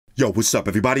Yo, what's up,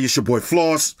 everybody? It's your boy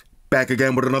Floss, back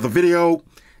again with another video.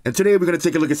 And today we're going to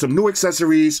take a look at some new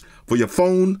accessories for your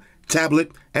phone,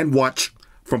 tablet, and watch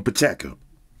from Pitaka.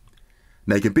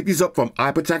 Now, you can pick these up from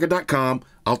iPitaka.com.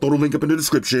 I'll throw the link up in the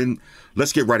description.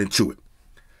 Let's get right into it.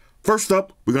 First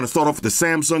up, we're going to start off with the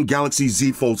Samsung Galaxy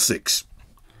Z Fold 6.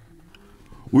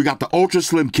 We got the Ultra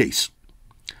Slim case.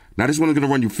 Now, this one is going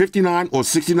to run you $59 or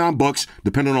 $69,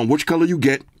 depending on which color you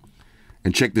get.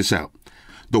 And check this out.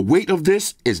 The weight of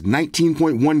this is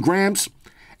 19.1 grams,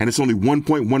 and it's only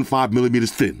 1.15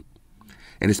 millimeters thin.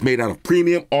 And it's made out of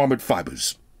premium armored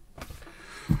fibers.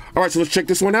 All right, so let's check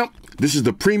this one out. This is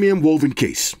the premium woven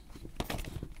case.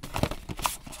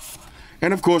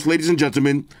 And of course, ladies and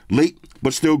gentlemen, late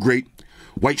but still great,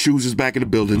 White Shoes is back in the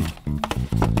building.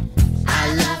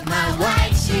 I love my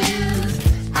white shoes.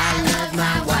 I love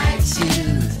my white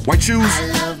shoes. White Shoes, I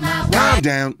love my calm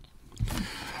down.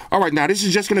 All right, now this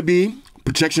is just going to be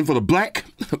protection for the black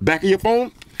back of your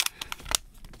phone.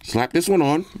 Slap this one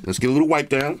on. Let's get a little wipe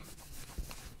down.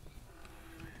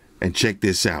 And check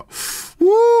this out.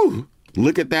 Woo!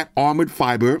 Look at that armored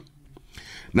fiber.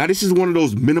 Now, this is one of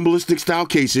those minimalistic style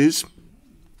cases.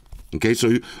 Okay,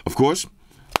 so, of course,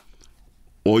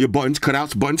 all your buttons,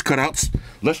 cutouts.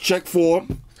 Let's check for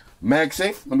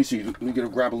MagSafe. Let me see. Let me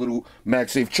grab a little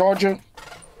MagSafe charger.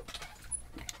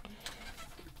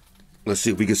 Let's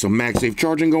see if we get some MagSafe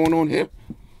charging going on here.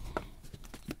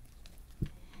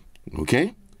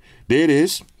 Okay, there it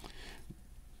is.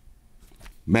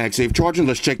 MagSafe charging.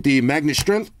 Let's check the magnet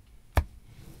strength.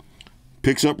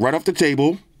 Picks up right off the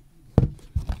table.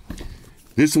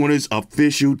 This one is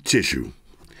official tissue.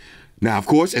 Now, of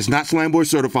course, it's not Slamboy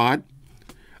certified.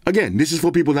 Again, this is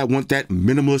for people that want that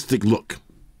minimalistic look.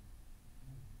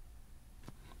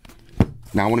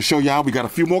 Now, I want to show y'all we got a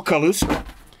few more colors.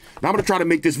 Now, I'm going to try to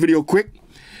make this video quick.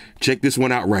 Check this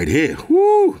one out right here.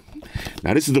 Woo!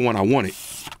 Now, this is the one I wanted.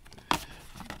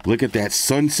 Look at that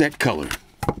sunset color.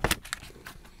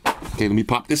 Okay, let me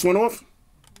pop this one off.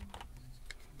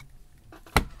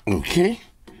 Okay.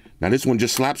 Now, this one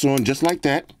just slaps on just like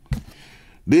that.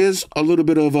 There's a little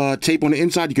bit of tape on the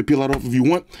inside. You can peel that off if you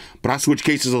want. But I switch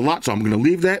cases a lot, so I'm going to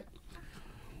leave that.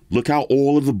 Look how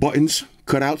all of the buttons,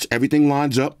 cutouts, everything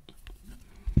lines up.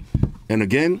 And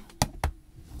again,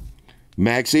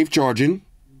 MagSafe charging.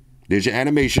 There's your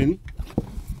animation.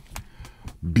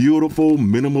 Beautiful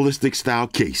minimalistic style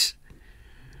case.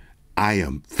 I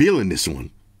am feeling this one.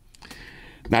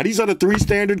 Now, these are the 3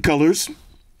 standard colors.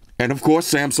 And of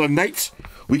course, Samsung Knights.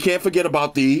 We can't forget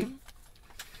about the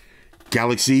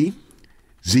Galaxy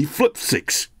Z Flip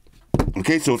 6.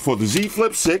 Okay, so for the Z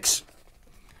Flip 6,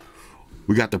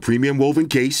 we got the premium woven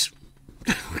case.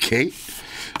 Okay.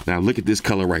 Now, look at this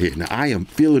color right here. Now, I am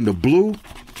feeling the blue.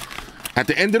 At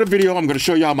the end of the video, I'm going to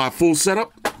show y'all my full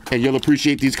setup, and you'll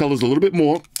appreciate these colors a little bit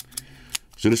more.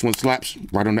 So this one slaps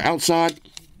right on the outside.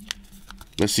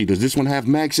 Let's see, does this one have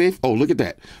MagSafe? Oh, look at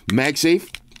that.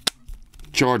 MagSafe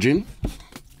charging.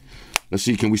 Let's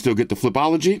see, can we still get the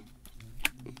Flipology?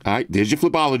 All right, there's your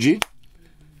Flipology.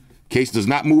 Case does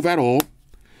not move at all.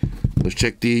 Let's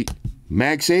check the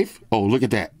MagSafe. Oh, look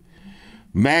at that.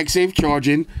 MagSafe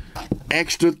charging.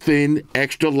 Extra thin,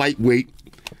 extra lightweight.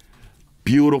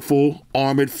 Beautiful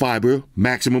armored fiber,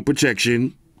 maximum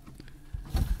protection.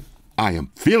 I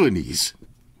am feeling these.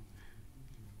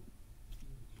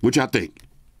 What y'all think?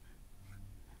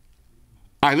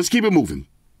 All right, let's keep it moving.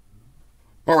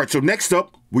 All right, so next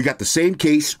up, we got the same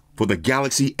case for the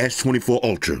Galaxy S24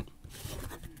 Ultra.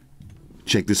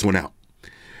 Check this one out.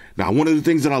 Now, one of the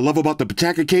things that I love about the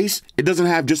Pitaka case, it doesn't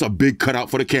have just a big cutout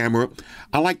for the camera.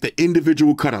 I like the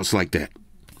individual cutouts like that.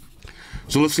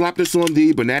 So let's slap this on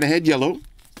the banana head yellow.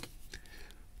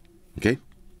 Okay.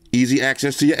 Easy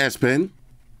access to your S Pen.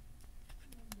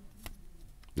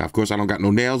 Now, of course, I don't got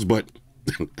no nails, but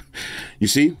you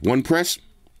see, one press,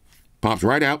 pops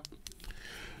right out.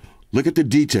 Look at the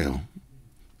detail.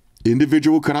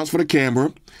 Individual cutouts for the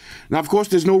camera. Now, of course,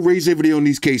 there's no razivity on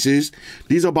these cases.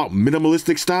 These are about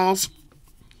minimalistic styles,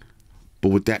 but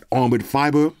with that armored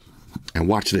fiber. And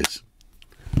watch this.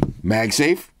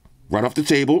 MagSafe, right off the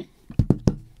table.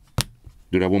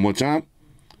 Do that one more time.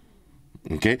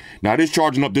 Okay. Now, it is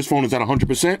charging up. This phone is at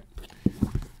 100%.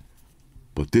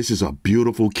 But this is a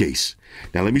beautiful case.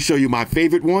 Now, let me show you my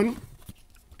favorite one.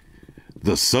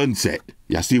 The sunset.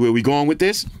 Y'all see where we going with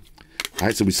this? All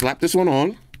right, so we slap this one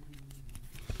on.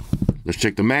 Let's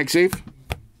check the MagSafe.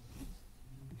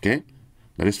 Okay.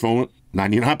 Now, this phone,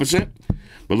 99%.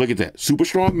 But look at that. Super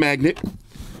strong magnet.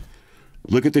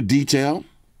 Look at the detail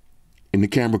in the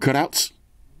camera cutouts.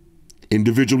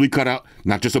 Individually cut out,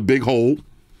 not just a big hole.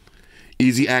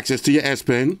 Easy access to your S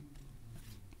Pen.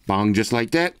 Bong just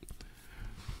like that.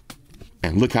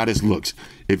 And look how this looks.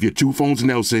 If you're two phones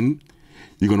Nelson,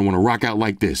 you're going to want to rock out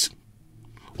like this.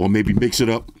 Or maybe mix it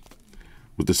up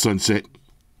with the sunset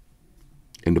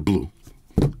and the blue.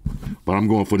 But I'm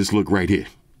going for this look right here.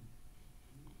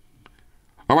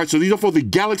 All right, so these are for the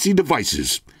Galaxy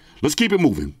devices. Let's keep it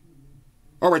moving.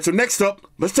 All right, so next up,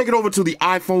 let's take it over to the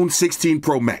iPhone 16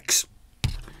 Pro Max.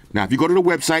 Now, if you go to the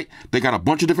website, they got a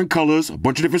bunch of different colors, a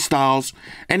bunch of different styles,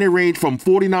 and they range from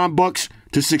 $49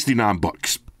 to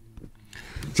 $69.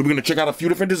 So we're going to check out a few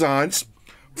different designs.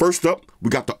 First up, we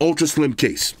got the ultra slim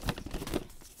case.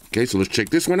 Okay, so let's check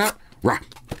this one out. Right.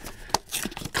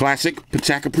 Classic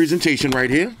Pitaka presentation right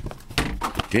here.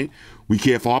 Okay, we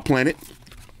care for our planet.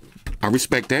 I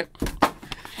respect that.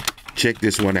 Check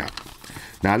this one out.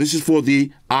 Now, this is for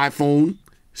the iPhone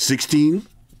 16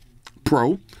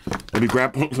 Pro. Let me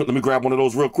grab one of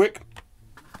those real quick.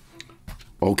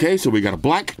 Okay, so we got a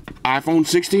black iPhone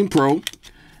 16 Pro,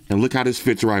 and look how this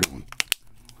fits right on.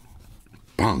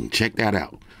 Bang, check that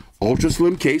out. Ultra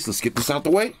slim case. Let's get this out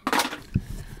the way.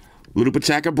 Little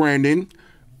Pitaka branding,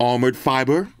 armored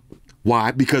fiber.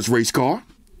 Why? Because race car.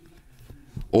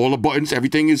 All the buttons,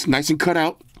 everything is nice and cut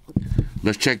out.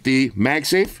 Let's check the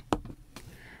MagSafe.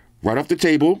 Right off the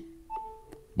table.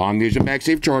 Bang, there's your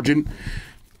MagSafe charging.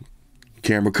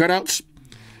 Camera cutouts.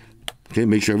 Okay,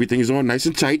 make sure everything is on nice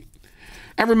and tight.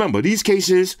 And remember, these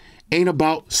cases ain't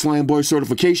about Slamboy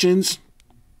certifications.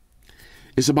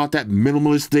 It's about that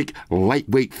minimalistic,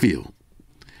 lightweight feel.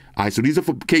 All right, so these are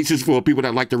for cases for people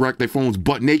that like to rock their phones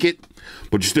butt naked,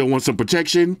 but you still want some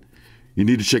protection. You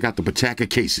need to check out the Pitaka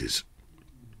cases.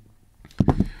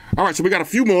 All right, so we got a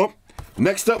few more.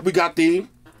 Next up, we got the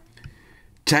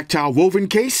tactile woven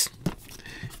case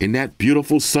in that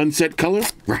beautiful sunset color.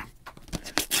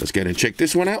 Let's get and check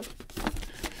this one out.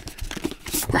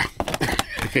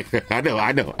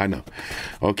 I know.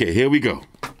 Okay, here we go.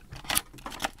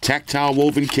 Tactile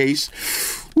woven case.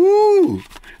 Woo!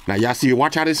 Now, y'all see,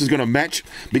 watch how this is going to match.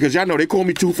 Because y'all know they call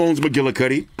me two phones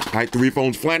McGillicuddy. All right, three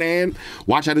phones Flanagan.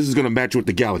 Watch how this is going to match with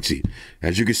the Galaxy.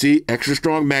 As you can see, extra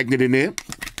strong magnet in there.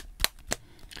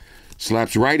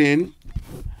 Slaps right in.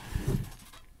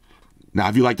 Now,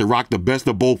 if you like to rock the best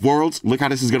of both worlds, look how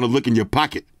this is going to look in your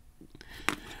pocket.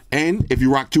 And if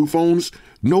you rock two phones,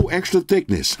 no extra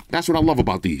thickness. That's what I love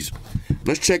about these.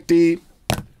 Let's check the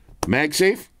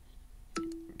MagSafe.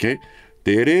 Okay,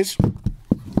 there it is.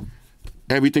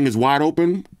 Everything is wide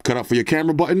open. Cut out for your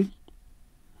camera button.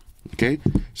 Okay,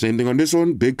 same thing on this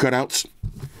one. Big cutouts.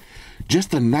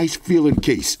 Just a nice feeling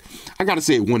case. I gotta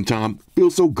say it one time.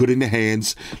 Feels so good in the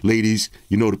hands. Ladies,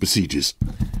 you know the procedures.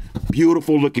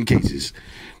 Beautiful looking cases.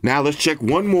 Now let's check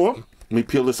one more. Let me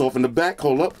peel this off in the back.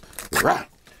 Hold up. Right.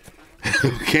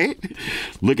 Okay,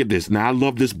 look at this. Now I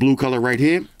love this blue color right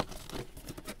here.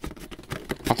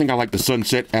 I think I like the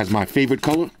sunset as my favorite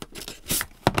color.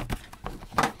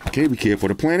 Okay, we care for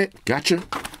the planet. Gotcha.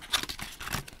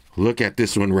 Look at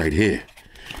this one right here.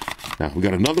 Now we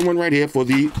got another one right here for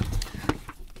the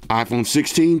iPhone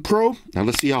 16 Pro. Now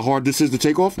let's see how hard this is to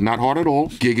take off. Not hard at all.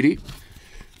 Giggity.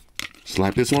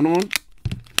 Slap this one on.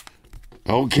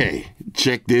 Okay,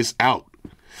 check this out.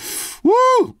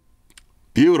 Woo!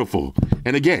 Beautiful.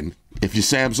 And again, if you're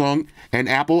Samsung and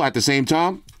Apple at the same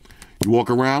time, you walk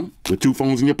around with two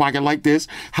phones in your pocket like this.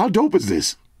 How dope is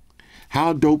this?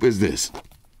 How dope is this?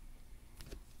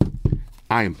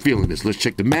 I am feeling this. Let's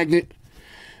check the magnet.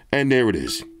 And there it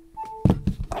is.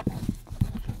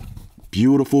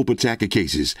 Beautiful Pitaka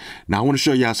cases. Now I want to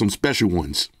show y'all some special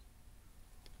ones.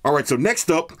 All right, so next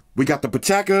up, we got the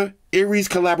Pitaka Aries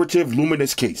Collaborative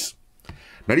Luminous Case.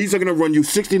 Now these are going to run you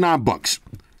 $69.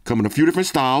 Come in a few different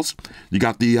styles. You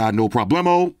got the No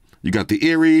Problemo. You got the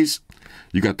Aries.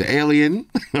 You got the Alien.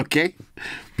 Okay.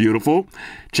 Beautiful.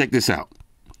 Check this out.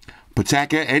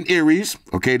 Pitaka and Aries.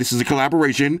 Okay, this is a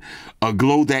collaboration. A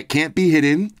glow that can't be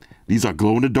hidden. These are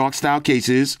glow-in-the-dark style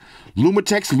cases.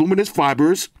 Lumitex luminous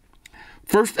fibers.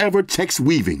 First ever text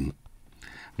weaving.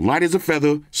 Light as a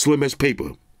feather, slim as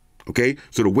paper. Okay,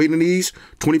 so the weight in these,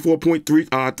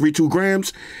 24.32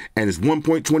 grams, and it's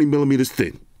 1.20 millimeters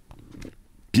thin.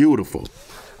 Beautiful.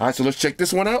 All right, so let's check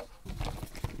this one out.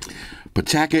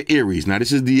 Pitaka Aries. Now,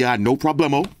 this is the No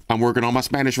Problemo. I'm working on my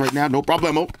Spanish right now. No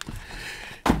Problemo.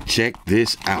 Check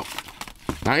this out.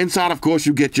 Now, inside, of course,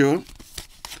 you get your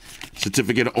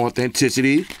certificate of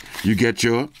authenticity. You get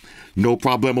your No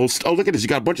Problemo. Oh, look at this. You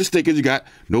got a bunch of stickers. You got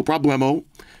No Problemo.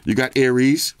 You got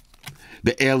Aries.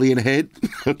 The alien head.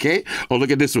 Okay. Oh, look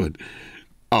at this one.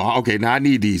 Oh, okay. Now I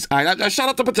need these. All right. Shout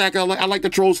out to Pitaka. I like the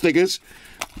troll stickers.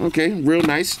 Okay. Real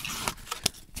nice.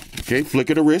 Okay. Flick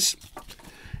of the wrist.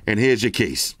 And here's your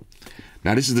case.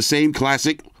 Now, this is the same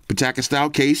classic Pitaka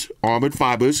style case. Armored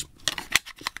fibers.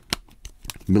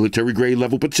 military grade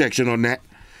level protection on that.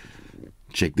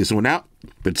 Check this one out.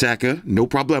 Pitaka, no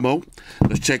problemo.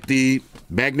 Let's check the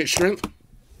magnet strength.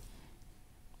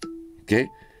 Okay.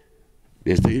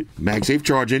 There's the MagSafe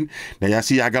charging. Now y'all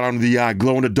see I got on the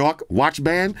glow in the dark watch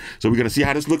band. So we're gonna see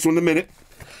how this looks in a minute.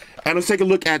 And let's take a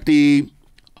look at the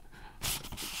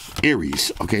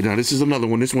Aries. Okay, now this is another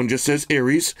one. This one just says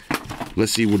Aries.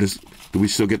 Let's see what is. Do we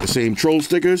still get the same troll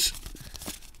stickers?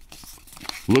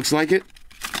 Looks like it.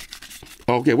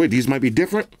 Okay, wait, these might be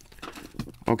different.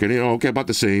 Okay, they're okay, about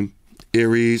the same.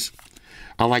 Aries.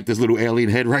 I like this little alien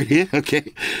head right here.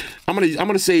 Okay, I'm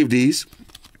gonna save these.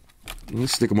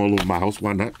 Let's stick them all over my house.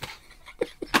 Why not?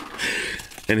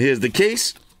 And here's the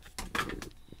case.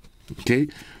 Okay,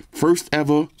 first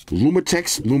ever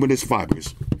Lumatex luminous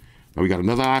fibers. Now we got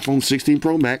another iPhone 16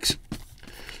 Pro Max.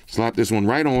 Slap this one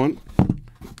right on.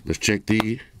 Let's check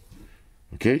the.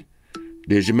 Okay,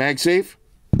 there's your MagSafe.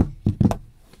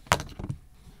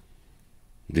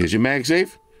 There's your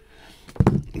MagSafe.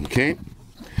 Okay.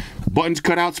 Buttons,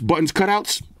 cutouts, buttons,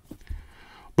 cutouts.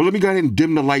 But let me go ahead and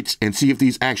dim the lights and see if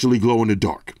these actually glow in the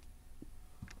dark.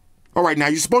 All right, now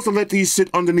you're supposed to let these sit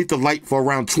underneath the light for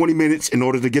around 20 minutes in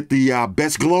order to get the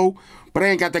best glow. But I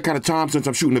ain't got that kind of time since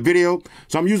I'm shooting a video.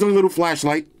 So I'm using a little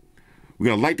flashlight. We're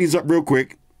going to light these up real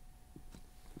quick.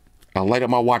 I'll light up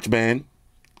my watch band.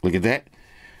 Look at that.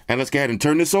 And let's go ahead and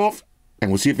turn this off.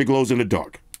 And we'll see if it glows in the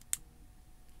dark.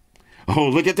 Oh,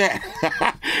 look at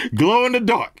that. Glow in the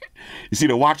dark. You see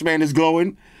the watch band is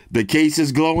glowing. The case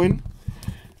is glowing.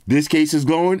 This case is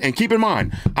glowing. And keep in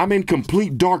mind, I'm in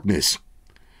complete darkness.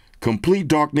 Complete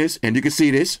darkness. And you can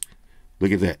see this.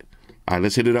 Look at that. All right,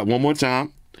 let's hit it up one more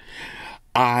time.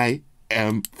 I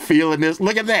am feeling this.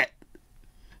 Look at that.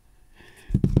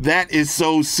 That is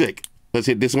so sick. Let's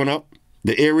hit this one up.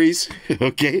 The Aries.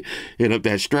 Okay. Hit up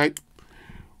that stripe.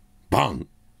 Bang.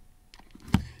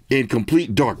 In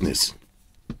complete darkness.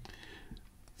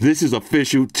 This is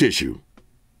official tissue.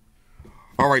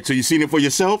 All right, so you've seen it for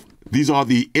yourself. These are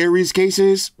the Aries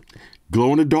cases.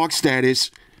 Glow in the dark status.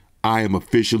 I am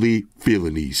officially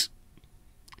feeling these.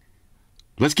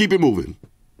 Let's keep it moving.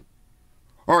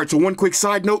 All right, so one quick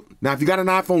side note. Now, if you got an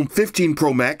iPhone 15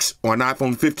 Pro Max or an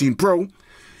iPhone 15 Pro,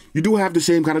 you do have the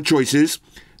same kind of choices.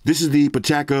 This is the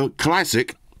Pitaka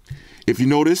Classic. If you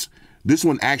notice, this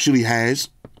one actually has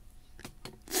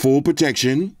full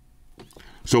protection.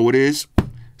 So it is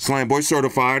Slamboy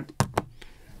certified.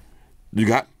 You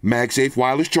got MagSafe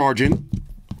wireless charging.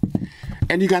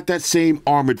 And you got that same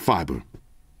armored fiber.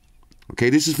 Okay,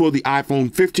 this is for the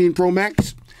iPhone 15 Pro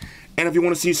Max. And if you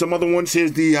want to see some other ones,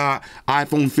 here's the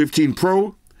iPhone 15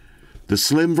 Pro, the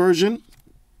slim version.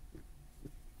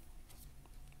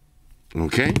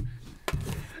 Okay.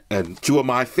 And two of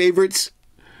my favorites.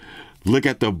 Look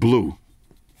at the blue.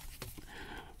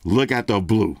 Look at the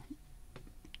blue.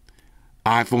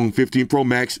 iPhone 15 Pro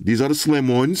Max. These are the slim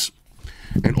ones.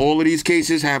 And all of these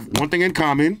cases have one thing in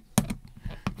common.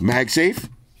 MagSafe.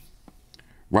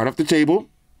 Right off the table.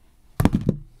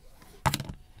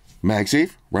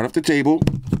 MagSafe. Right off the table.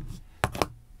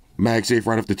 MagSafe.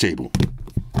 Right off the table.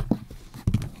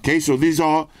 Okay, so these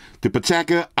are the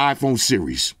Pitaka iPhone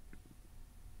series.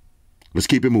 Let's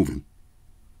keep it moving.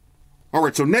 All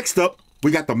right, so next up,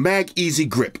 we got the Mag Easy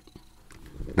Grip.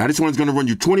 Now, this one's going to run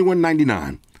you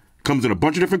 $21.99. Comes in a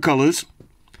bunch of different colors.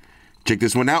 Check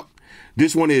this one out.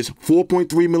 This one is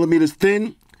 4.3 millimeters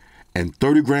thin and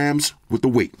 30 grams with the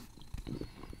weight.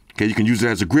 Okay, you can use it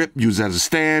as a grip, use it as a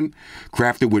stand,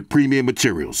 crafted with premium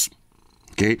materials.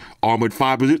 Okay, armored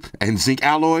fibers and zinc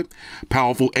alloy,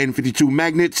 powerful N52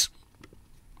 magnets.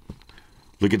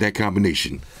 Look at that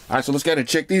combination. All right, so let's go ahead and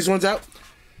check these ones out.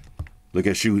 Look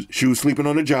at shoes sleeping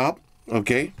on the job.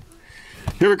 Okay,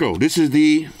 here we go. This is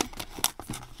the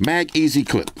Mag Easy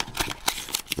Clip.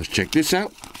 Let's check this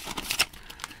out.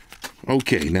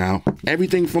 Okay, now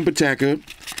everything from Pitaka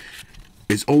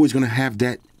is always going to have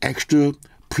that extra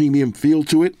premium feel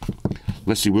to it.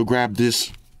 Let's see. We'll grab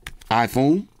this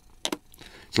iPhone.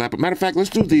 Slap it. Matter of fact, let's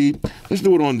do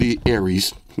it on the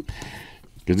Aries,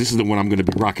 because this is the one I'm going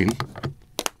to be rocking.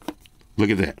 Look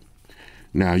at that.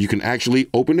 Now you can actually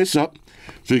open this up,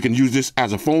 so you can use this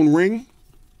as a phone ring.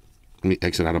 Let me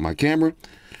exit out of my camera.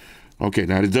 Okay,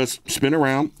 now it does spin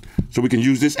around, so we can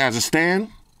use this as a stand.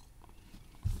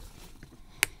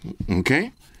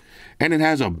 Okay, and it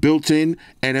has a built-in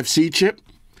NFC chip.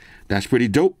 That's pretty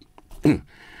dope.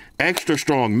 Extra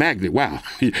strong magnet. Wow.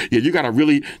 Yeah, you gotta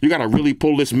really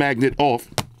pull this magnet off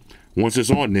once it's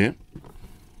on there,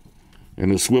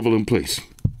 and it'll swivel in place.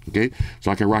 Okay,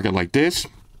 so I can rock it like this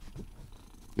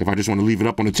if I just want to leave it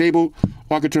up on the table,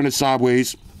 or I can turn it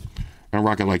sideways and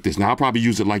rock it like this. Now, I'll probably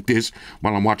use it like this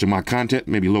while I'm watching my content.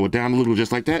 Maybe lower it down a little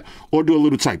just like that, or do a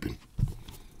little typing.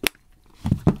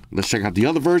 Let's check out the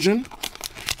other version.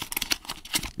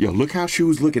 Yo, look how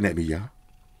Shoes looking at me, y'all.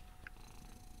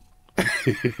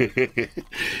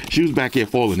 Shoes back here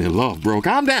falling in love, bro.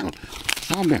 Calm down.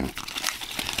 Calm down.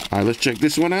 All right, let's check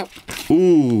this one out.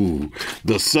 Ooh,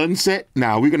 the sunset.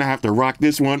 Now, we're going to have to rock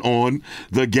this one on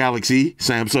the Galaxy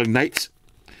Samsung Nights.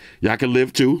 Y'all can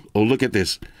live too. Oh, look at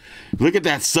this. Look at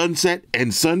that sunset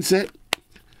and sunset.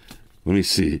 Let me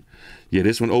see. Yeah,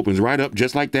 this one opens right up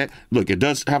just like that. Look, it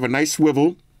does have a nice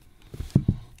swivel.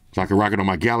 So I can rock it on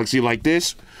my Galaxy like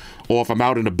this. Or if I'm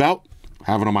out and about,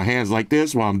 have it on my hands like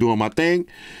this while I'm doing my thing.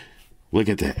 Look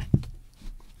at that.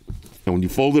 And when you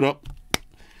fold it up,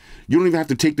 you don't even have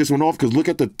to take this one off because look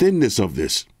at the thinness of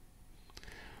this.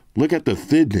 Look at the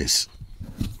thinness.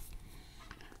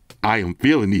 I am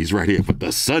feeling these right here, but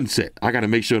the sunset. I got to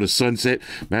make sure the sunset,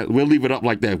 man, we'll leave it up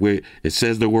like that where it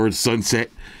says the word sunset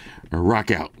and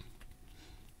rock out.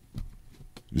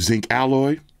 Zinc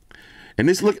alloy. And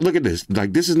this, look at this.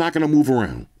 Like, this is not going to move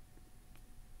around.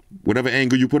 Whatever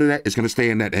angle you put it at, it's going to stay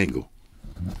in that angle.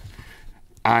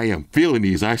 I am feeling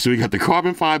these. Actually, we got the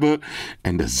carbon fiber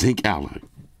and the zinc alloy.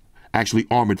 Actually,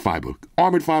 armored fiber.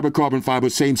 Armored fiber, carbon fiber,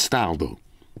 same style though.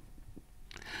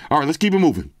 All right, let's keep it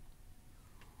moving.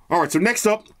 All right, so next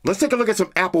up, let's take a look at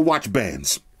some Apple Watch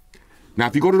bands. Now,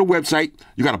 if you go to the website,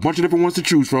 you got a bunch of different ones to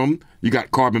choose from. You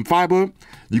got carbon fiber.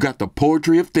 You got the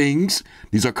Poetry of Things.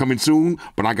 These are coming soon,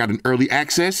 but I got an early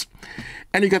access.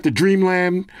 And you got the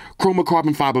Dreamland Chroma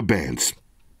Carbon Fiber bands.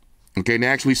 Okay, and they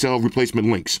actually sell replacement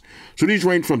links. So these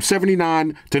range from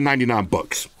 $79 to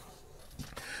 $99.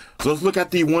 So let's look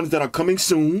at the ones that are coming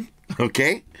soon,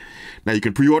 okay? Now, you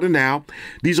can pre-order now.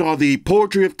 These are the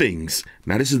Poetry of Things.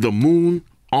 Now, this is the Moon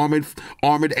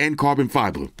Armored and Carbon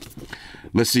Fiber.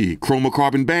 Let's see. Chroma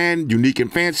Carbon Band, unique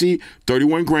and fancy,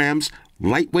 31 grams,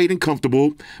 lightweight and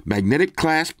comfortable, magnetic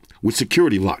clasp with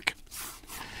security lock.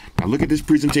 Now, look at this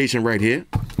presentation right here.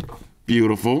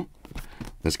 Beautiful.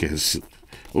 Let's get this.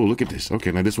 Oh, look at this.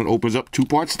 Okay, now this one opens up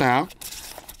two-part style.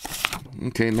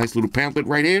 Okay, nice little pamphlet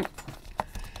right here.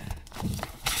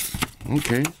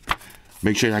 Okay,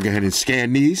 make sure y'all go ahead and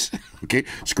scan these. Okay,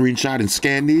 screenshot and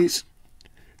scan these.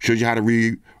 Shows you how to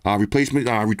replace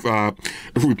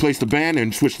the band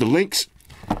and switch the links.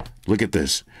 Look at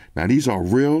this. Now these are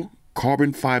real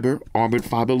carbon fiber, armored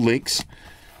fiber links.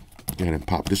 Go ahead and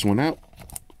pop this one out.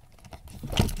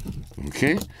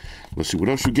 Okay, let's see what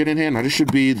else you get in here. Now this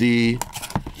should be the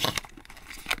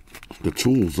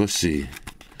tools. Let's see.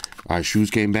 All right, Shoes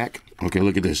came back. Okay,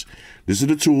 look at this. This is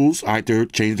the tools. All right, to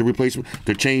change the replacement,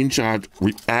 to change, add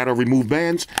or remove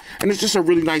bands. And it's just a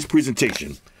really nice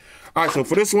presentation. All right, so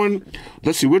for this one,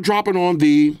 let's see. We're dropping on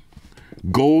the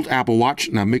gold Apple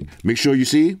Watch. Now, make sure you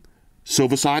see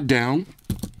silver side down.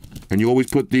 And you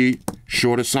always put the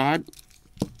shorter side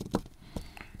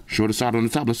on the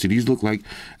top. Let's see. These look like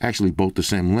actually both the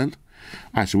same length.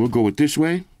 All right, so we'll go with this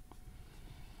way.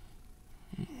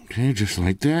 Okay, just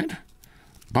like that.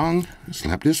 Bang.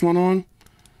 Slap this one on.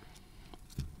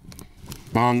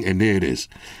 Bang, and there it is.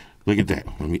 Look at that.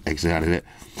 Let me exit out of that.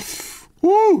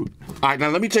 Woo! All right, now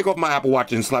let me take off my Apple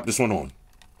Watch and slap this one on.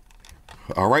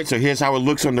 All right, so here's how it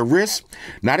looks on the wrist.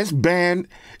 Now, this band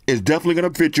is definitely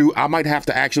going to fit you. I might have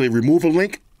to actually remove a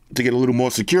link to get a little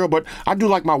more secure, but I do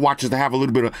like my watches to have a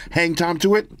little bit of hang time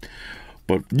to it.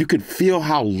 But you can feel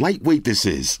how lightweight this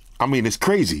is. I mean, it's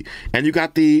crazy. And you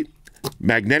got the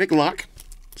magnetic lock.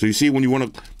 So you see when you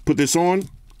want to put this on,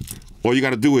 all you got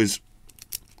to do is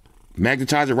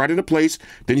magnetize it right into place.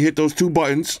 Then you hit those two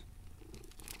buttons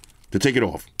to take it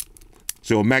off.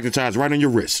 So it'll magnetize right on your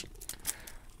wrist.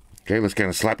 Okay, let's kind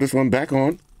of slap this one back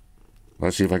on.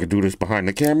 Let's see if I can do this behind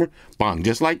the camera. Bang,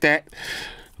 just like that.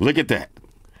 Look at that.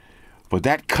 But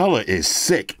that color is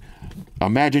sick.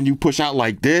 Imagine you push out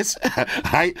like this.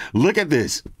 Right? Look at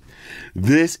this.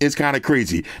 This is kind of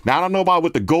crazy. Now, I don't know about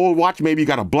with the gold watch. Maybe you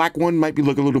got a black one. Might be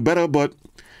looking a little better. But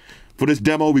for this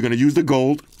demo, we're going to use the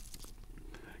gold.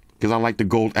 Because I like the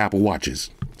gold Apple Watches.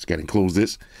 Let's go ahead and close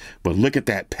this. But look at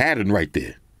that pattern right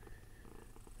there.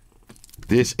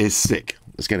 This is sick.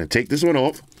 Let's go ahead and take this one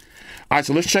off. All right,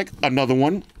 so let's check another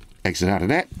one. Exit out of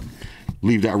that.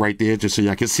 Leave that right there just so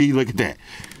y'all can see. Look at that.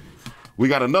 We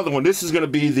got another one. This is going to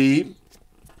be the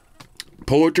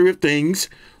Poetry of Things,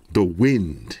 the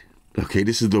Wind. Okay,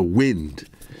 this is the Wind.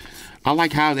 I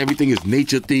like how everything is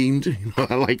nature themed.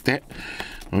 I like that.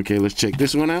 Okay, let's check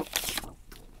this one out.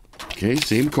 Okay,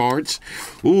 same cards.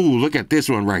 Ooh, look at this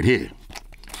one right here.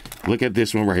 Look at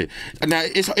this one right here. Now,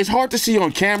 it's hard to see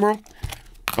on camera.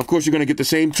 Of course, you're going to get the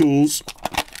same tools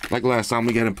like last time.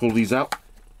 We got to pull these out.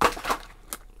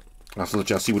 I'll let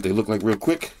y'all see what they look like real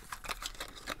quick.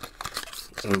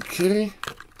 Okay.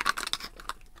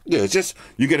 Yeah, it's just,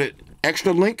 you get an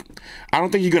extra link. I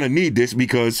don't think you're going to need this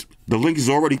because the link is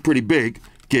already pretty big,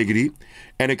 giggity,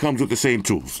 and it comes with the same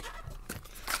tools.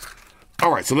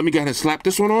 All right, so let me go ahead and slap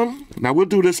this one on. Now, we'll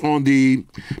do this on the,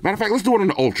 matter of fact, let's do it on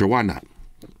the Ultra. Why not?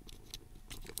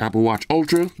 Apple Watch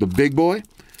Ultra, the big boy.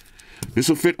 This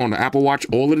will fit on the Apple Watch,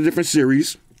 all of the different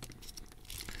series.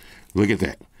 Look at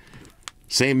that.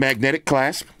 Same magnetic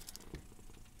clasp.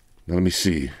 Now, let me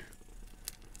see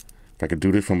if I can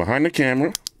do this from behind the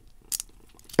camera.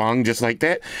 Bong, just like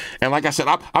that. And like I said,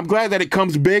 I'm glad that it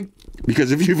comes big,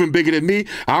 because if you're even bigger than me,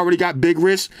 I already got big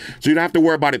wrists, so you don't have to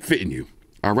worry about it fitting you.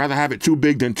 I'd rather have it too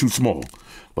big than too small.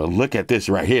 But look at this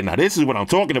right here. Now, this is what I'm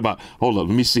talking about. Hold up,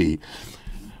 let me see.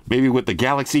 Maybe with the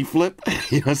Galaxy Flip,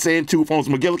 you know what I'm saying? 2 phones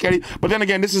from McGillicuddy. But then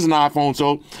again, this is an iPhone,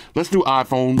 so let's do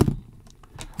iPhone.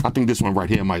 I think this one right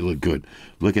here might look good.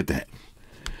 Look at that.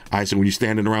 All right, so when you're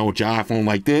standing around with your iPhone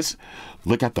like this,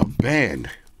 look at the band.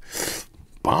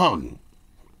 Bong.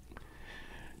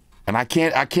 And I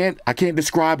can't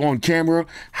describe on camera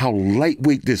how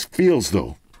lightweight this feels,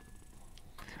 though.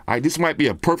 All right, this might be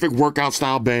a perfect workout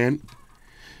style band.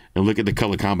 And look at the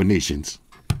color combinations.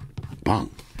 Bong.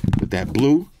 With that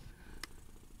blue.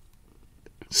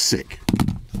 Sick.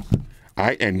 All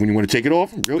right, and when you want to take it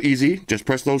off, real easy. Just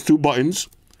press those 2 buttons.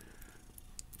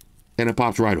 And it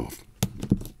pops right off.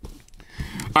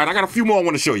 All right, I got a few more I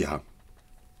want to show y'all.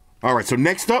 All right, so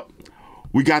next up,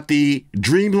 we got the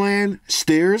Dreamland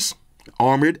Stairs,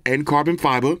 armored and carbon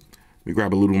fiber. Let me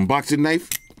grab a little unboxing knife.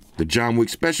 The John Wick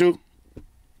Special.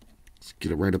 Let's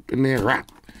get it right up in there. Right.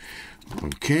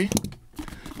 Okay.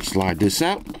 Slide this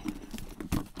out.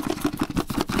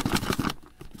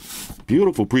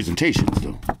 Beautiful presentations,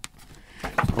 though.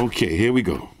 Okay, here we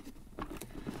go.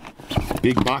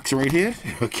 Big box right here.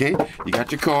 Okay, you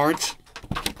got your cards.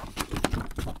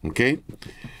 Okay.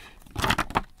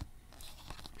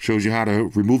 Shows you how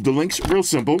to remove the links. Real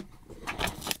simple.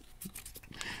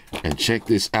 And check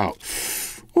this out.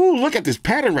 Ooh, look at this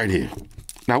pattern right here.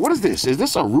 Now, what is this? Is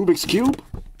this a Rubik's Cube?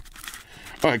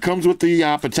 Oh, it comes with the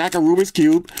Pitaka Rubik's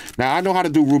Cube. Now, I know how to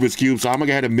do Rubik's Cube, so I'm going to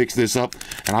go ahead and mix this up,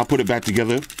 and I'll put it back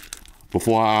together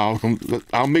before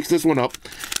I'll mix this one up,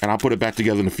 and I'll put it back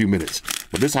together in a few minutes.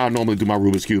 But this is how I normally do my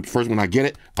Rubik's Cube. First, when I get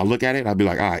it, I'll look at it, and I'll be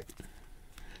like, all right,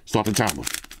 start the timer.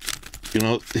 You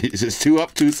know, it's just 2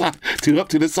 up, 2 side, 2 up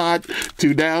to the side,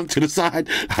 2 down to the side.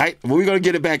 All right, well, we're going to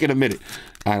get it back in a minute.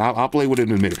 All right, I'll play with it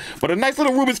in a minute. But a nice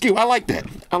little Rubik's Cube. I like that.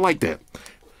 I like that.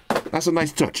 That's a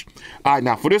nice touch. All right,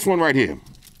 now for this one right here,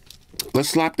 let's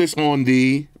slap this on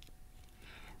the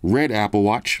red Apple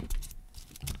Watch.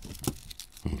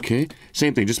 Okay,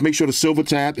 same thing. Just make sure the silver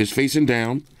tab is facing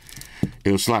down.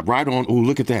 It'll slap right on. Oh,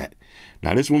 look at that.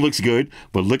 Now, this one looks good,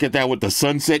 but look at that with the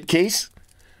sunset case.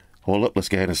 Hold up, let's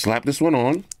go ahead and slap this one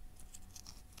on.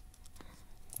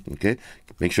 Okay,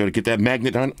 make sure to get that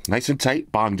magnet on nice and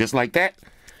tight. Bong, just like that.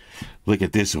 Look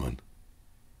at this one.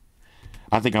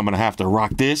 I think I'm going to have to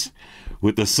rock this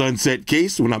with the sunset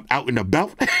case when I'm out and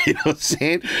about. You know what I'm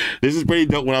saying? This is pretty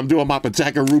dope when I'm doing my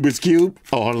Pitaka Rubik's Cube.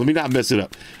 Oh, let me not mess it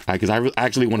up. All right, because I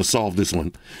actually want to solve this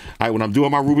one. All right, when I'm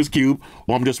doing my Rubik's Cube,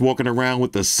 or I'm just walking around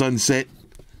with the sunset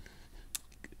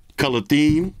color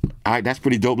theme. All right, that's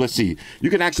pretty dope. Let's see. You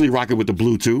can actually rock it with the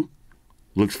blue, too.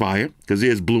 Looks fire, because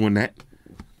there's blue in that.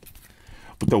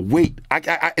 But the weight, I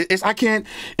can't,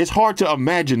 it's hard to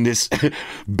imagine this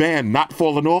band not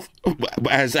falling off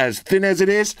as thin as it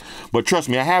is. But trust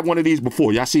me, I had one of these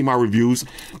before. Y'all see my reviews.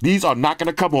 These are not going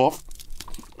to come off,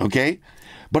 okay?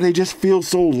 But they just feel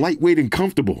so lightweight and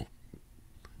comfortable.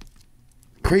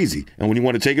 Crazy. And when you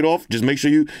want to take it off, just make sure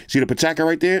you see the Pitaka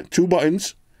right there, 2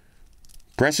 buttons.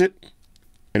 Press it,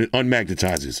 and it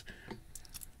unmagnetizes.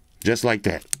 Just like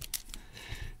that.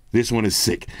 This one is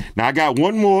sick. Now, I got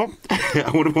one more.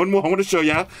 One more I want to show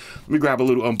y'all. Let me grab a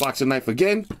little unboxing knife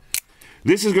again.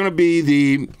 This is going to be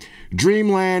the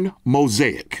Dreamland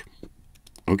Mosaic.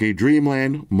 Okay,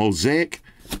 Dreamland Mosaic.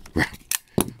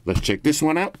 Let's check this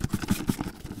one out.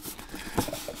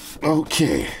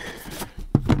 Okay.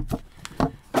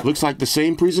 Looks like the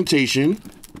same presentation.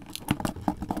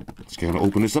 Let's kind of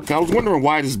open this up. I was wondering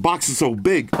why this box is so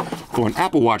big for an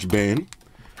Apple Watch band.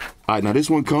 All right, now this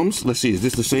one comes. Let's see, is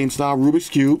this the same style Rubik's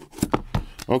Cube?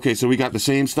 Okay, so we got the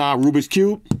same style Rubik's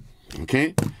Cube.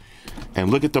 Okay, and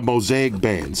look at the mosaic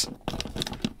bands.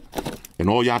 And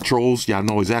all y'all trolls, y'all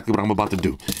know exactly what I'm about to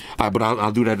do. All right, but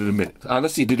I'll do that in a minute.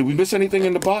 Let's see, did we miss anything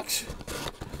in the box?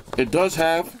 It does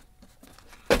have,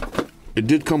 it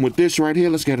did come with this right here.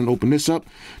 Let's go ahead and open this up.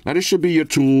 Now, this should be your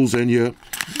tools and your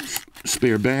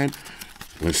spare band.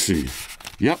 Let's see.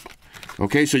 Yep.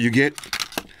 Okay, so you get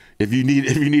If you need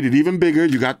it even bigger,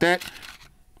 you got that.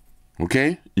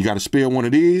 Okay, you got a spare one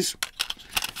of these,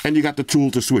 and you got the tool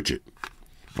to switch it.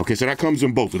 Okay, so that comes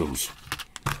in both of those.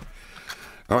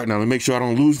 All right, now let me make sure I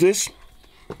don't lose this.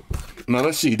 Now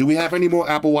let's see. Do we have any more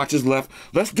Apple Watches left?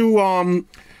 Let's do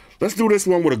this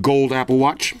one with a gold Apple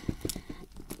Watch.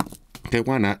 Okay,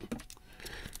 why not?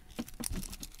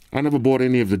 I never bought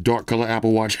any of the dark color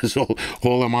Apple Watches.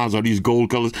 All of mine are these gold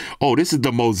colors. Oh, this is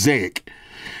the mosaic.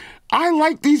 I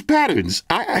like these patterns.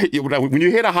 When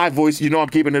you hear the high voice, you know I'm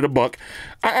keeping it a buck.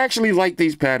 I actually like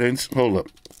these patterns. Hold up.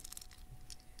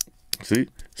 See?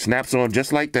 Snaps on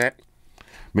just like that.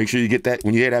 Make sure you get that.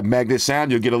 When you hear that magnet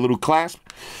sound, you'll get a little clasp.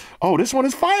 Oh, this one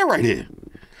is fire right here.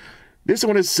 This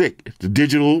one is sick. The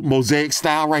digital mosaic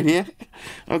style right here.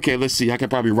 Okay, let's see. I could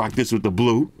probably rock this with the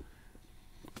blue.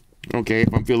 Okay,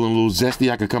 if I'm feeling a little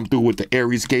zesty, I could come through with the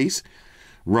Aries case.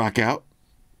 Rock out.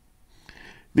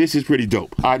 This is pretty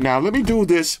dope. All right, now let me do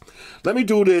this. Let me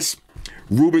do this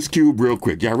Rubik's Cube real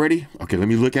quick. Y'all ready? Okay, let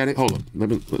me look at it. Hold on.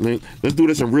 Let's do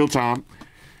this in real time.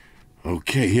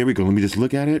 Okay, here we go. Let me just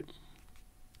look at it.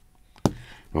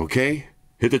 Okay,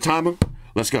 hit the timer.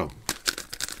 Let's go.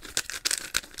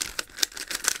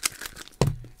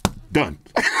 Done.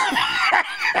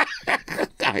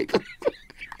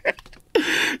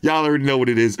 Y'all already know what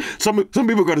it is. Some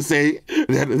people are gonna say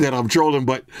that I'm trolling,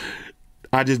 but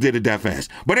I just did it that fast.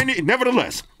 But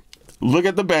nevertheless, look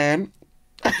at the band.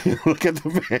 Look at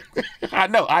the band.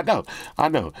 I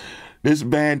know. This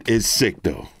band is sick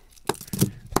though.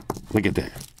 Look at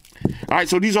that. All right,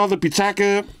 so these are the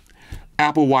Pitaka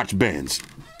Apple Watch bands.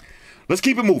 Let's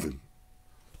keep it moving.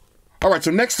 All right,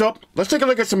 so next up, let's take a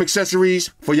look at some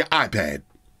accessories for your iPad.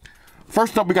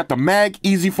 First up, we got the Mag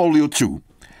Easy Folio 2.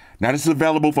 Now, this is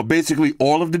available for basically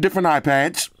all of the different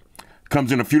iPads.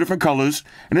 Comes in a few different colors,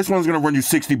 and this one's going to run you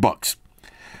 $60.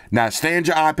 Now, stand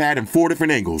your iPad in 4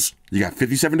 different angles. You got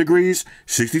 57 degrees,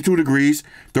 62 degrees,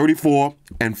 34,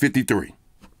 and 53.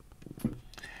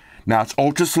 Now, it's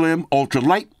ultra slim, ultra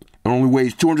light. It only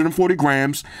weighs 240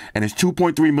 grams, and it's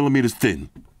 2.3 millimeters thin.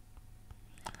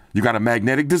 You got a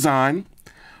magnetic design,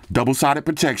 double-sided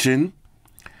protection,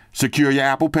 secure your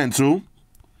Apple Pencil.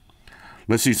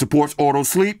 Let's see, supports auto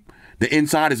sleep. The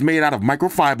inside is made out of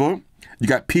microfiber. You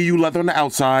got PU leather on the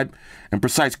outside and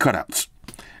precise cutouts.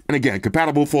 And again,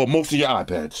 compatible for most of your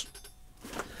iPads.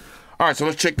 All right, so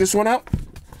let's check this one out.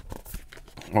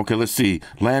 Okay, let's see.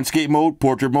 Landscape mode,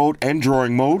 portrait mode, and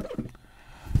drawing mode.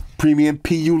 Premium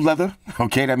PU leather.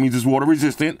 Okay, that means it's water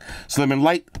resistant. Slim and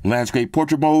light, landscape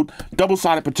portrait mode,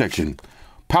 double-sided protection.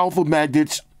 Powerful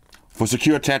magnets for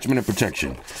secure attachment and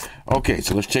protection. Okay,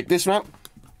 so let's check this out.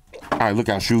 All right, look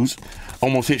out, shoes.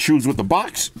 Almost hit shoes with the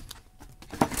box.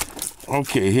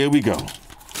 Okay, here we go.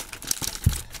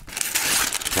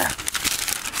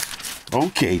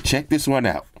 Okay, check this one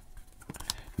out.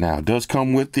 Now, it does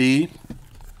come with the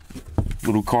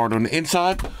little card on the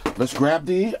inside. Let's grab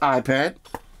the iPad.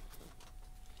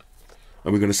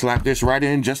 And we're going to slap this right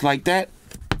in just like that.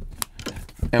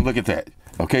 And look at that.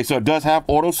 Okay, so it does have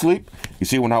auto sleep. You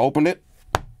see when I open it?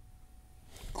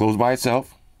 Close by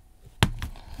itself.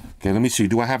 Okay, let me see.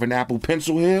 Do I have an Apple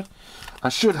Pencil here? I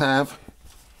should have.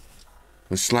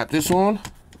 Let's slap this on.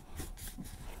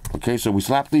 Okay, so we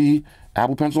slap the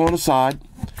Apple Pencil on the side.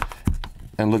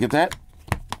 And look at that.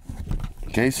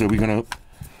 Okay, so we're going to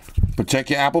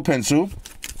protect your Apple Pencil.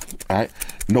 All right,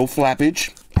 no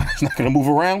flappage. It's not going to move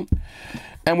around.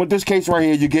 And with this case right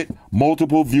here, you get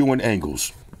multiple viewing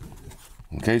angles.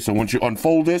 Okay, so once you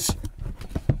unfold this,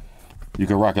 you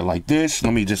can rock it like this.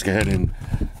 Let me just go ahead and,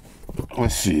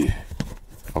 let's see.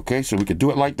 Okay, so we can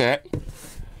do it like that.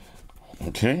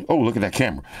 Okay, oh, look at that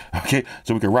camera. Okay,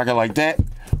 so we can rock it like that.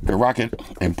 We can rock it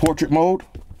in portrait mode.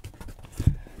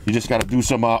 You just got to do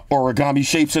some origami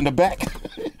shapes in the back.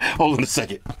 Hold on a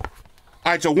second. All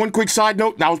right, so one quick side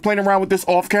note. Now, I was playing around with this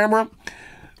off camera.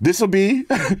 This will be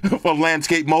for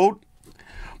landscape mode.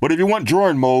 But if you want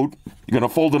drawing mode, you're going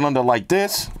to fold it under like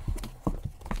this.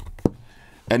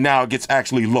 And now it gets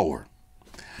actually lower.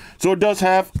 So it does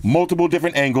have multiple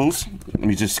different angles. Let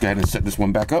me just go ahead and set this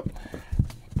one back up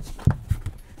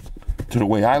to the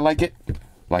way I like it,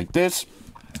 like this.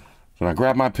 So I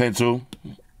grab my pencil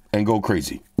and go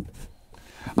crazy.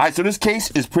 All right, so this case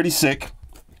is pretty sick.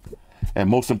 And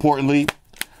most importantly,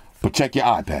 protect your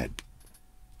iPad.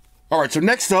 All right, so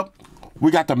next up,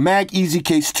 we got the Mag Easy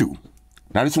Case 2.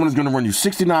 Now, this one is going to run you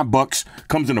 $69.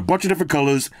 Comes in a bunch of different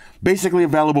colors. Basically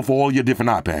available for all your different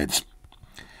iPads.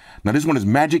 Now, this one is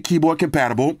Magic Keyboard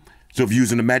compatible. So if you're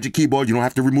using the Magic Keyboard, you don't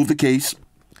have to remove the case.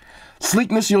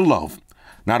 Sleekness you'll love.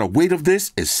 Now, the weight of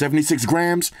this is 76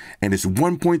 grams, and it's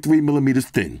 1.3 millimeters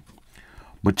thin.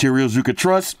 Materials you could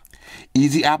trust.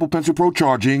 Easy Apple Pencil Pro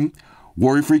charging,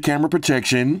 worry-free camera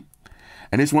protection,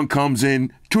 and this one comes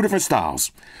in 2 different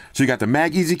styles. So you got the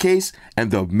Mag Easy Case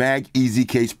and the Mag Easy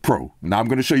Case Pro. Now I'm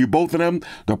going to show you both of them.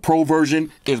 The Pro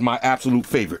version is my absolute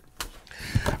favorite.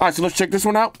 All right, so let's check this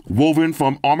one out. Woven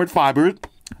from armored fiber,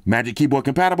 Magic Keyboard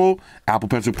compatible, Apple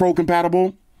Pencil Pro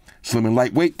compatible, slim and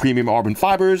lightweight, premium carbon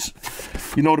fibers.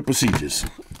 You know the procedures.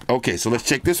 Okay, so let's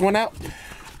check this one out.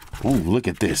 Ooh, look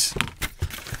at this.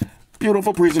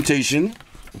 Beautiful presentation.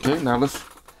 Okay, now let's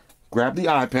grab the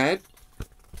iPad.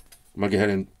 I'm going to go ahead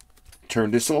and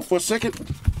turn this off for a second.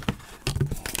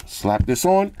 Slap this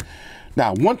on.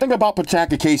 Now, one thing about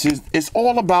Pitaka cases, it's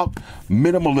all about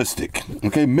minimalistic,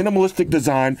 okay? Minimalistic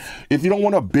design. If you don't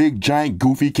want a big, giant,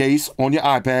 goofy case on your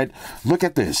iPad, look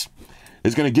at this.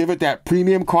 It's going to give it that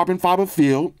premium carbon fiber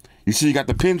feel. You see you got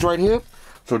the pins right here.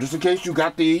 So just in case you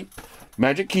got the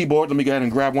Magic Keyboard, let me go ahead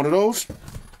and grab one of those.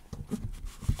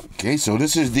 Okay, so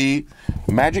this is the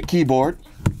Magic Keyboard.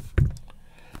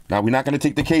 Now, we're not going to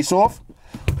take the case off.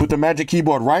 Put the Magic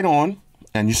Keyboard right on,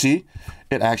 and you see,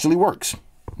 it actually works.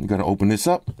 I'm going to open this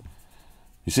up.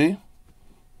 You see?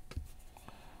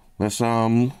 Let's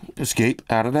escape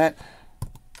out of that.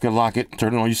 Gonna lock it,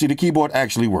 turn it on. You see the keyboard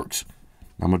actually works.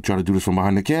 I'm going to try to do this from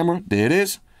behind the camera. There it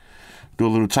is. Do a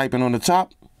little typing on the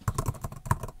top.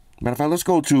 Matter of fact, let's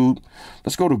go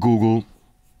to Google.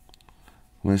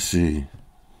 Let's see.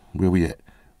 Where we at?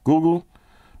 Google.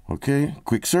 Okay,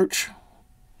 quick search.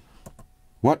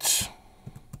 Matter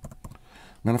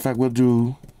of fact, we'll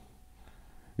do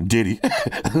Diddy.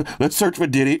 Let's search for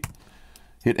Diddy.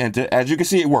 Hit enter. As you can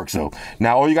see, it works though.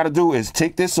 Now all you got to do is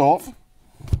take this off.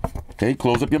 Okay,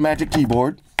 close up your Magic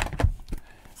Keyboard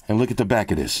and look at the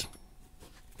back of this.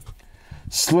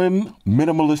 Slim,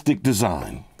 minimalistic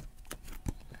design.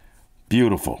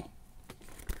 Beautiful.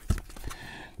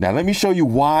 Now let me show you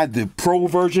why the Pro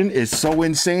version is so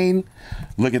insane.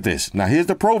 Look at this. Now here's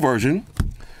the Pro version.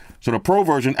 So the Pro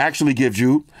version actually gives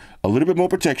you a little bit more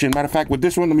protection. Matter of fact, with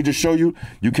this one, let me just show you,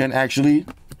 you can actually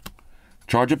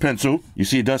charge a pencil. You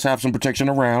see it does have some protection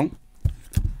around.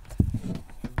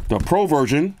 The Pro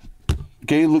version,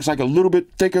 okay, it looks like a little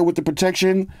bit thicker with the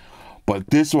protection,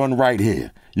 but this one right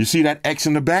here, you see that X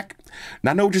in the back?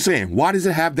 Now I know what you're saying. Why does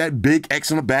it have that big X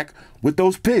in the back with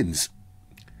those pins?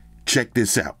 Check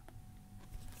this out.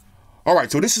 All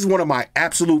right, so this is one of my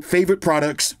absolute favorite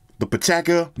products, the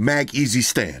Pitaka Mag Easy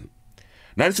Stand.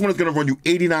 Now this one is going to run you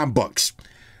 89 bucks.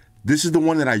 This is the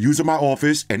one that I use in my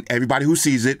office, and everybody who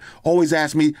sees it always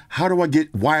asks me, how do I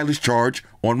get wireless charge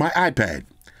on my iPad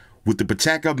with the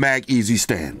Pitaka Mag Easy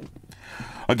Stand?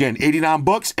 Again, 89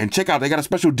 bucks, and check out, they got a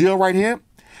special deal right here.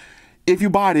 If you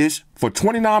buy this for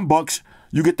 29 bucks,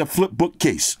 you get the flip book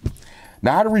case.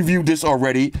 Now, I reviewed this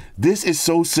already. This is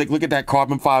so sick. Look at that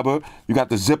carbon fiber. You got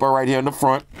the zipper right here in the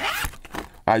front.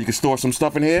 You can store some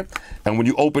stuff in here. And when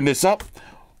you open this up,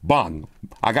 bang,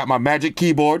 I got my Magic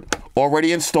Keyboard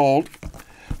already installed.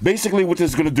 Basically, what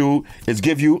this is going to do is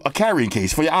give you a carrying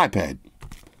case for your iPad.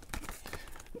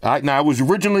 All right, now it was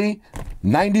originally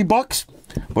 90 bucks,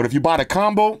 but if you buy the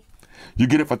combo, you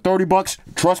get it for 30 bucks.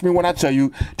 Trust me when I tell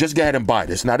you, just go ahead and buy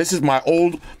this. Now, this is my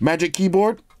old Magic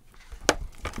Keyboard,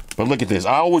 but look at this.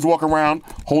 I always walk around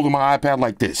holding my iPad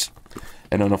like this.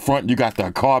 And on the front, you got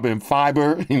the carbon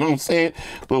fiber, you know what I'm saying?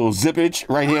 Little zippage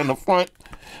right here in the front.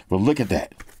 But look at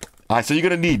that. All right, so you're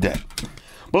going to need that.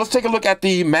 But let's take a look at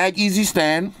the Mag Easy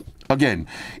Stand. Again,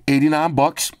 89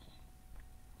 bucks.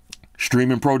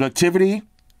 Streaming productivity.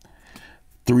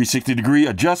 360-degree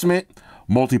adjustment.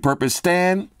 Multi-purpose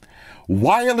stand.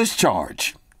 Wireless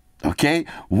charge. Okay?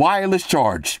 Wireless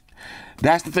charge.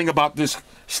 That's the thing about this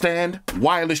stand.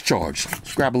 Wireless charge.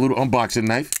 Let's grab a little unboxing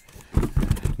knife.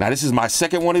 Now, this is my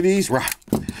second one of these, right?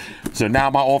 So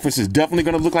now my office is definitely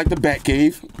going to look like the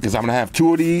Batcave because I'm going to have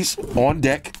 2 of these on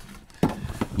deck.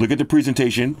 Look at the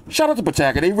presentation. Shout out to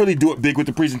Pitaka. They really do it big with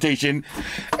the presentation.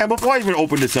 And before I even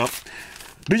open this up,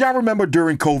 do y'all remember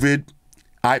during COVID,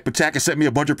 Pitaka sent me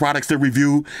a bunch of products to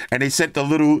review, and they sent a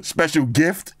little special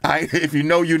gift. If you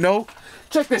know, you know.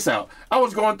 Check this out. I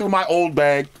was going through my old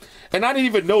bag, and I didn't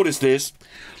even notice this.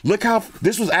 Look how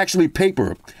this was actually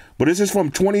paper. But this is from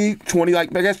 2020,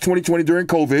 like I guess 2020 during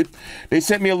COVID. They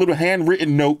sent me a little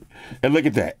handwritten note, and look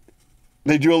at that.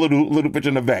 They drew a little picture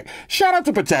in the back. Shout out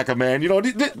to Pitaka, man. You know,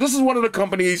 this is one of the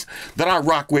companies that I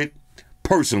rock with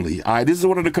personally. All right, this is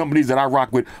one of the companies that I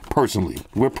rock with personally.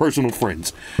 We're personal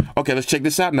friends. Okay, let's check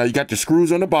this out. Now, you got the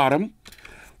screws on the bottom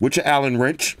with your Allen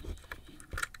wrench.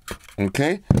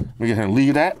 Okay, we go ahead and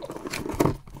leave that.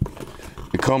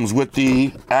 It comes with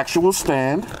the actual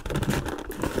stand.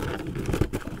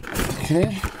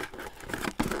 Okay.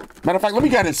 Matter of fact, let me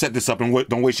go ahead and set this up and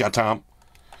don't waste your time.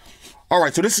 All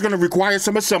right, so this is going to require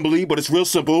some assembly, but it's real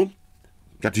simple.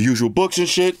 Got your usual books and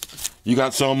shit. You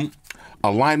got some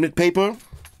alignment paper.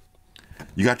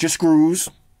 You got your screws,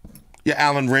 your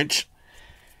Allen wrench,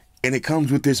 and it comes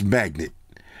with this magnet.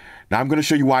 Now, I'm going to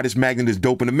show you why this magnet is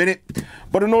dope in a minute,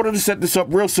 but in order to set this up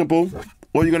real simple,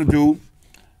 all you're going to do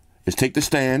is take the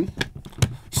stand,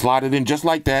 slide it in just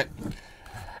like that,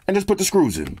 and just put the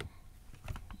screws in.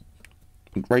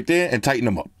 Right there, and tighten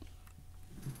them up.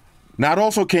 Now, it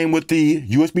also came with the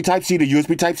USB Type-C to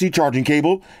USB Type-C charging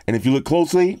cable, and if you look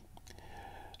closely,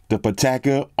 the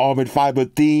Pitaka armored fiber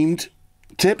themed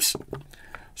tips.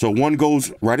 So one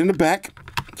goes right in the back,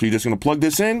 so you're just going to plug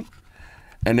this in,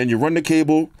 and then you run the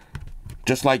cable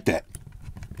just like that.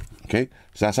 Okay,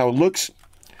 so that's how it looks.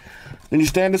 Then you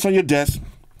stand this on your desk,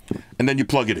 and then you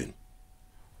plug it in.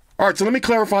 All right, so let me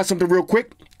clarify something real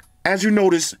quick. As you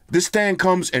notice, this stand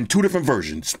comes in two different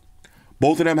versions.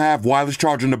 Both of them have wireless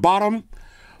charge on the bottom,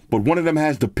 but one of them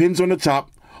has the pins on the top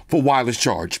for wireless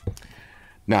charge.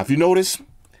 Now, if you notice,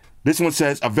 this one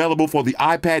says available for the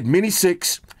iPad Mini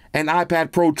 6 and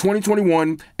iPad Pro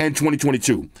 2021 and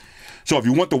 2022. So if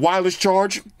you want the wireless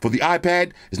charge for the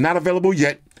iPad, it's not available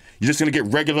yet. You're just going to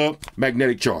get regular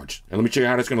magnetic charge. And let me show you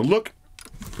how that's going to look.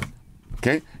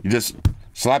 Okay, you just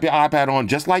slap your iPad on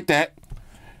just like that.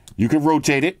 You can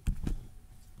rotate it.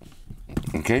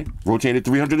 Okay, rotate it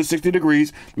 360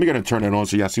 degrees. Let me go and turn it on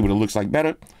so y'all see what it looks like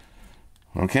better.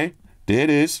 Okay, there it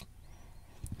is.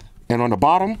 And on the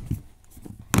bottom,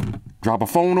 drop a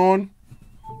phone on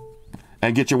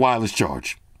and get your wireless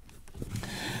charge.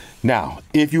 Now,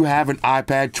 if you have an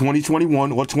iPad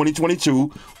 2021 or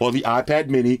 2022 or the iPad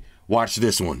mini, watch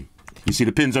this one. You see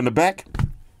the pins on the back?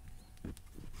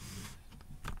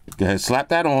 Go ahead, slap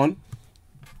that on.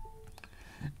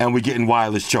 And we're getting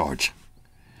wireless charge.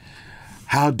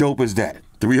 How dope is that?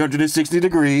 360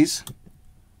 degrees.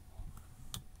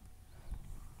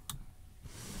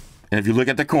 And if you look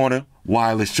at the corner,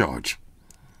 wireless charge.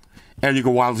 And you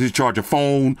can wirelessly charge a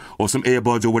phone or some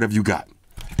earbuds or whatever you got.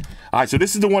 All right, so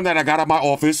this is the one that I got at my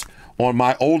office on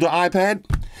my older iPad.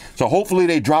 So hopefully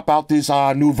they drop out this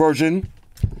new version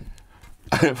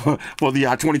for the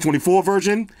 2024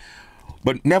 version.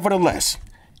 But nevertheless,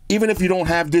 even if you don't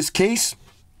have this case,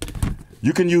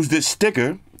 you can use this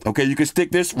sticker. Okay, you can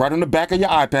stick this right on the back of your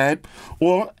iPad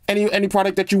or any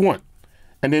product that you want.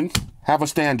 And then have a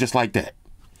stand just like that.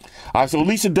 All right, so at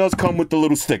least it does come with the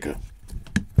little sticker.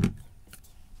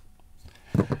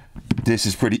 This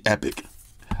is pretty epic.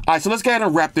 All right, so let's go ahead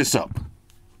and wrap this up.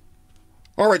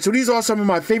 All right, so these are some of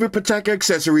my favorite Pitaka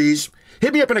accessories.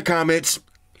 Hit me up in the comments.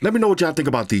 Let me know what y'all think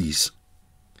about these.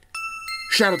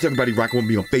 Shout out to everybody rocking with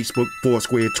me on Facebook,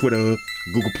 Foursquare, Twitter,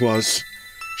 Google+.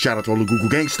 Shout out to all the Google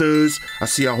gangsters. I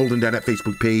see y'all holding down that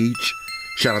Facebook page.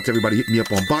 Shout out to everybody hitting me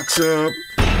up on Boxer.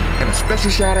 And a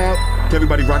special shout out to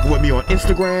everybody rocking with me on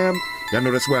Instagram. Y'all know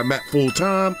that's where I'm at full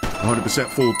time, 100%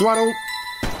 full throttle.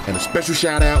 And a special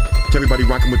shout out to everybody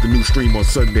rocking with the new stream on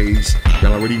Sundays.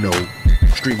 Y'all already know.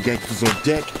 Stream gangsters on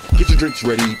deck. Get your drinks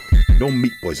ready. No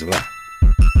meat boys allowed.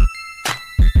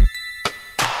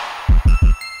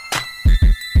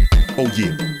 Oh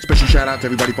yeah. Special shout out to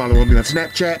everybody following me on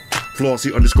Snapchat.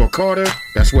 Flossy_Carter.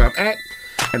 That's where I'm at.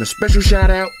 And a special shout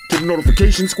out to the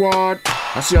notification squad.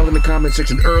 I'll see y'all in the comment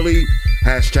section early.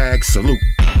 Hashtag salute.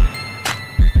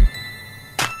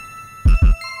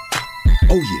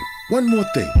 Oh yeah. One more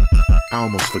thing. I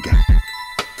almost forgot.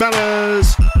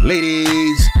 Fellas,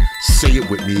 ladies, say it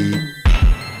with me.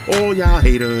 All y'all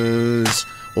haters,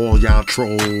 all y'all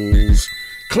trolls,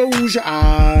 close your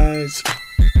eyes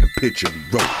and picture me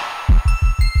roll.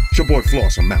 It's your boy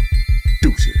Floss, I'm out.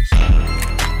 Deuces.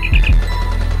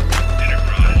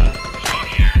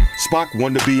 Spock,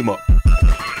 one to beam up.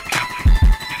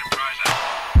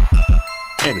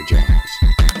 Energize.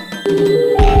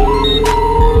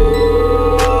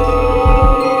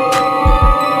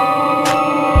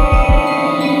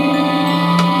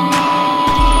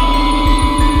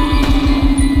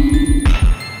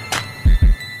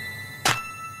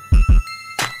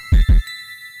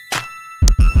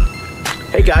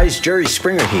 Hey guys, Jerry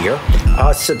Springer here.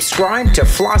 Subscribe to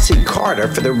Flossy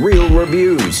Carter for the real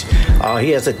reviews.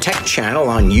 He has a tech channel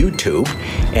on YouTube,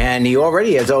 and he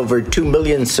already has over 2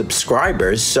 million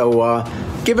subscribers, so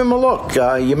give him a look.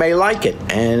 You may like it,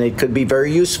 and it could be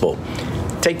very useful.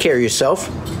 Take care of yourself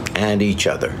and each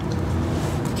other.